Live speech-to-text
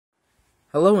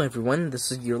Hello everyone, this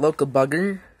is your local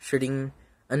bugger shooting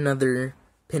another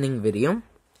pinning video.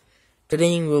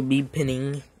 Today we'll be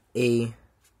pinning a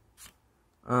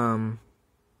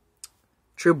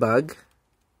true bug.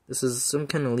 This is some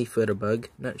kind of leaf-footed bug.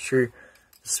 Not sure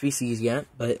the species yet,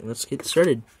 but let's get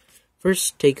started.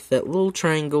 First, take that little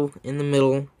triangle in the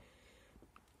middle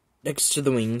next to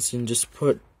the wings and just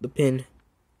put the pin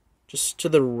just to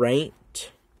the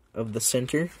right of the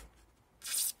center.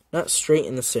 Not straight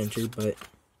in the center, but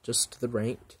just to the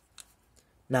right.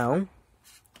 Now,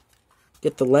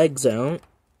 get the legs out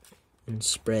and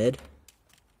spread.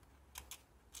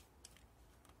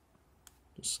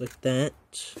 Just like that.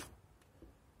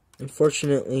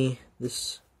 Unfortunately,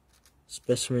 this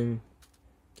specimen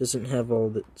doesn't have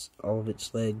all of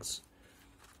its legs.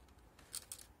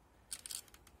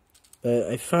 But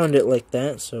I found it like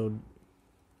that, so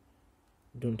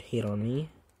don't hate on me.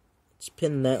 Let's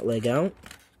pin that leg out.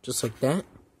 Just like that.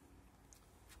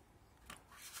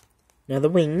 Now the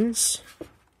wings.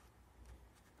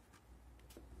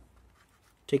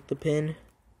 Take the pin,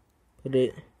 put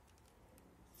it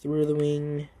through the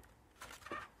wing.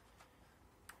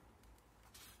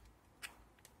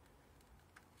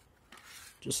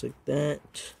 Just like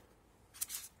that.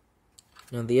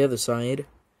 Now the other side.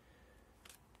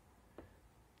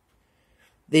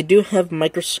 They do have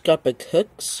microscopic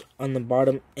hooks on the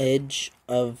bottom edge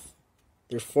of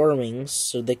their forewings,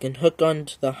 so they can hook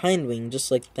onto the hind wing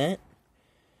just like that.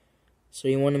 So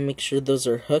you want to make sure those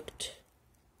are hooked.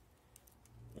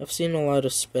 I've seen a lot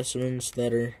of specimens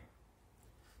that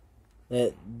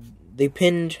they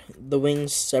pinned the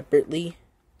wings separately.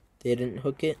 They didn't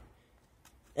hook it.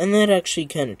 And that actually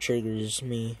kind of triggers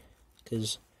me,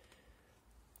 because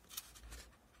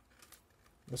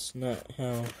that's not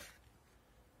how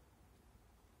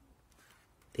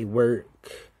they work.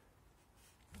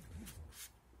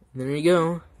 There you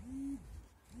go.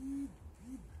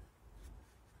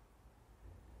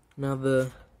 Now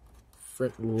the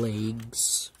front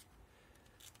legs.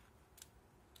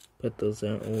 Put those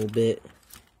out a little bit.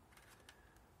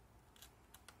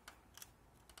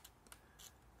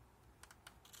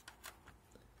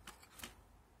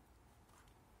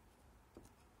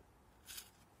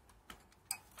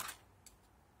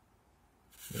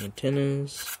 The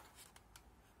antennas.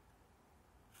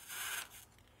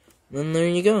 And there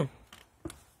you go.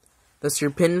 That's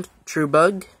your pinned true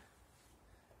bug.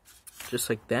 Just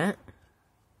like that.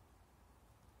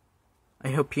 I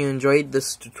hope you enjoyed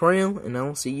this tutorial, and I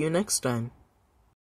will see you next time.